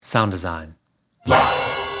Sound design.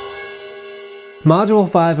 Module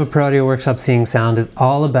 5 of Pro Audio Workshop Seeing Sound is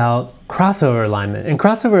all about crossover alignment. And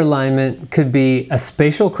crossover alignment could be a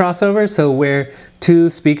spatial crossover, so where two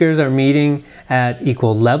speakers are meeting at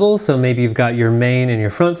equal levels. So maybe you've got your main and your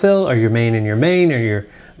front fill, or your main and your main, or your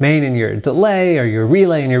main and your delay, or your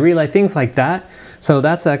relay and your relay, things like that. So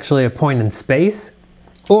that's actually a point in space.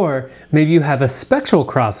 Or maybe you have a spectral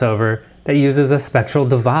crossover that uses a spectral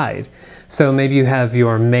divide. So maybe you have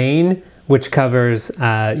your main, which covers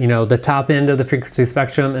the top end of the frequency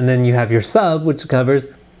spectrum, and then you have your sub, which covers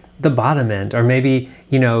the bottom end, or maybe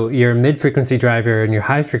your mid-frequency driver and your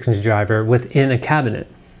high-frequency driver within a cabinet.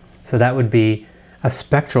 So that would be a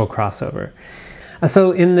spectral crossover.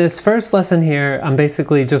 So in this first lesson here, I'm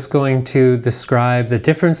basically just going to describe the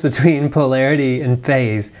difference between polarity and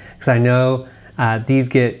phase, because I know these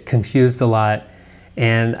get confused a lot,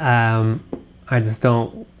 and I just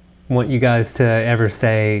don't want you guys to ever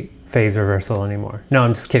say phase reversal anymore. No,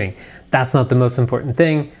 I'm just kidding. That's not the most important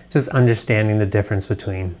thing, just understanding the difference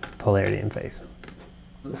between polarity and phase.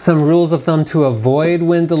 Some rules of thumb to avoid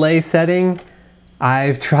when delay setting.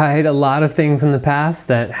 I've tried a lot of things in the past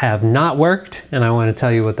that have not worked, and I want to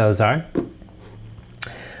tell you what those are.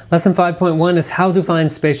 Lesson 5.1 is how to find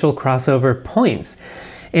spatial crossover points.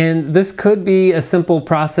 And this could be a simple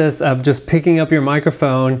process of just picking up your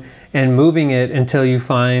microphone and moving it until you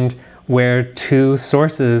find where two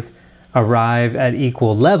sources arrive at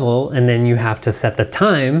equal level, and then you have to set the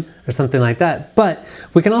time or something like that. But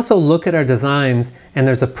we can also look at our designs, and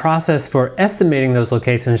there's a process for estimating those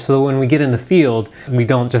locations, so when we get in the field, we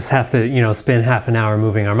don't just have to spend half an hour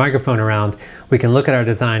moving our microphone around. We can look at our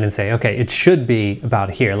design and say, okay, it should be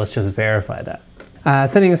about here. Let's just verify that.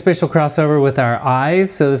 Setting a spatial crossover with our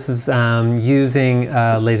eyes. So this is using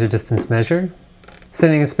a laser distance measure.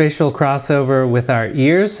 Setting a spatial crossover with our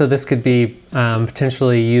ears. So this could be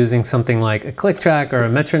potentially using something like a click track or a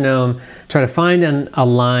metronome. Try to find and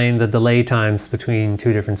align the delay times between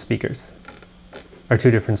two different speakers or two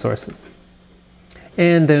different sources.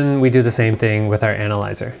 And then we do the same thing with our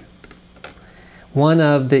analyzer. One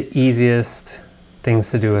of the easiest things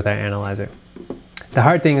to do with our analyzer. The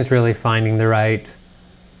hard thing is really finding the right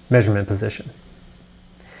measurement position.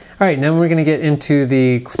 All right, now we're going to get into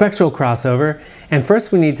the spectral crossover. And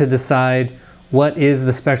first we need to decide what is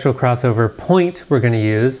the spectral crossover point we're going to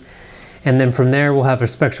use. And then from there we'll have a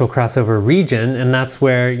spectral crossover region, and that's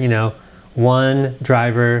where, one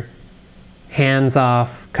driver hands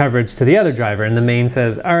off coverage to the other driver. And the main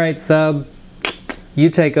says, all right, sub, you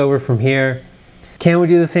take over from here. Can we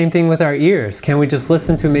do the same thing with our ears? Can we just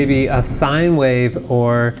listen to maybe a sine wave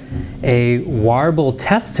or a warble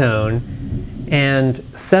test tone and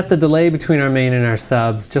set the delay between our main and our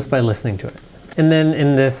subs just by listening to it? And then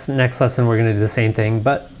in this next lesson, we're going to do the same thing,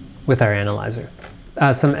 but with our analyzer.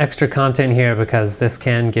 Some extra content here because this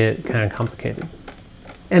can get kind of complicated.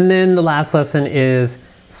 And then the last lesson is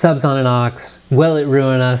subs on an aux. Will it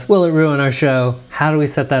ruin us? Will it ruin our show? How do we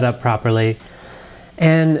set that up properly?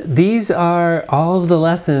 And these are all of the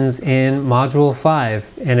lessons in Module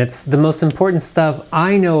 5, and it's the most important stuff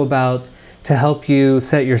I know about to help you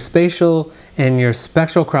set your spatial and your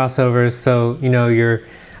spectral crossovers. So,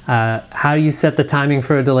 how you set the timing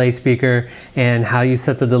for a delay speaker and how you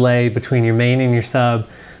set the delay between your main and your sub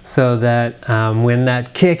so that when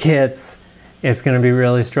that kick hits, it's going to be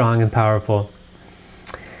really strong and powerful.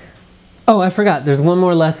 Oh, I forgot, there's one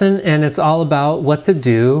more lesson, and it's all about what to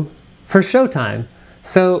do for showtime.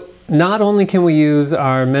 So not only can we use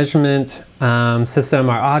our measurement system,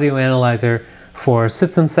 our audio analyzer, for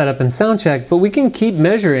system setup and sound check, but we can keep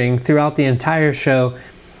measuring throughout the entire show.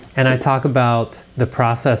 And I talk about the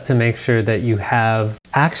process to make sure that you have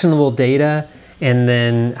actionable data, and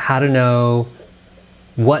then how to know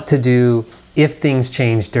what to do if things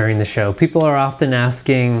change during the show. People are often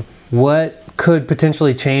asking, what could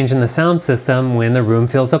potentially change in the sound system when the room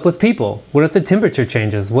fills up with people? What if the temperature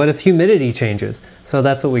changes? What if humidity changes? So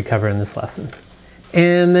that's what we cover in this lesson.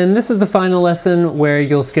 And then this is the final lesson where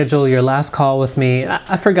you'll schedule your last call with me.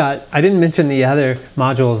 I forgot, I didn't mention the other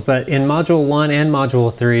modules, but in Module 1 and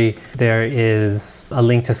Module 3, there is a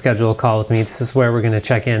link to schedule a call with me. This is where we're going to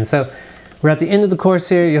check in. So we're at the end of the course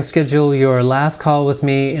here. You'll schedule your last call with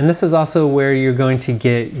me. And this is also where you're going to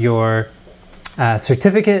get your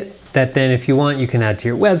certificate that then, if you want, you can add to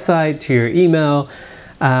your website, to your email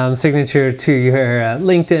signature, to your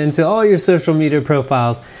LinkedIn, to all your social media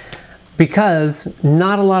profiles. Because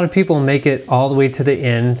not a lot of people make it all the way to the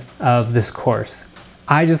end of this course.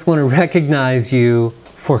 I just want to recognize you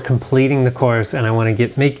for completing the course, and I want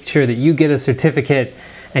to make sure that you get a certificate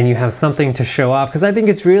and you have something to show off, because I think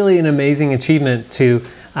it's really an amazing achievement to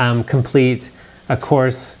complete a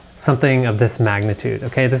course, something of this magnitude,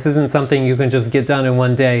 okay? This isn't something you can just get done in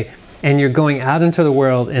one day, and you're going out into the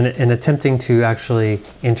world and attempting to actually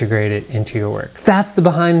integrate it into your work. That's the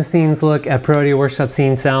behind the scenes look at Pro Audio Workshop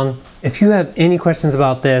Seeing Sound. If you have any questions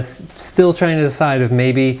about this, still trying to decide if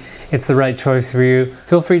maybe it's the right choice for you,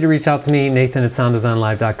 feel free to reach out to me,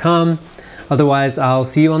 Nathan@sounddesignlive.com. Otherwise, I'll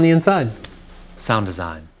see you on the inside. Sound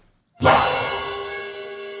design.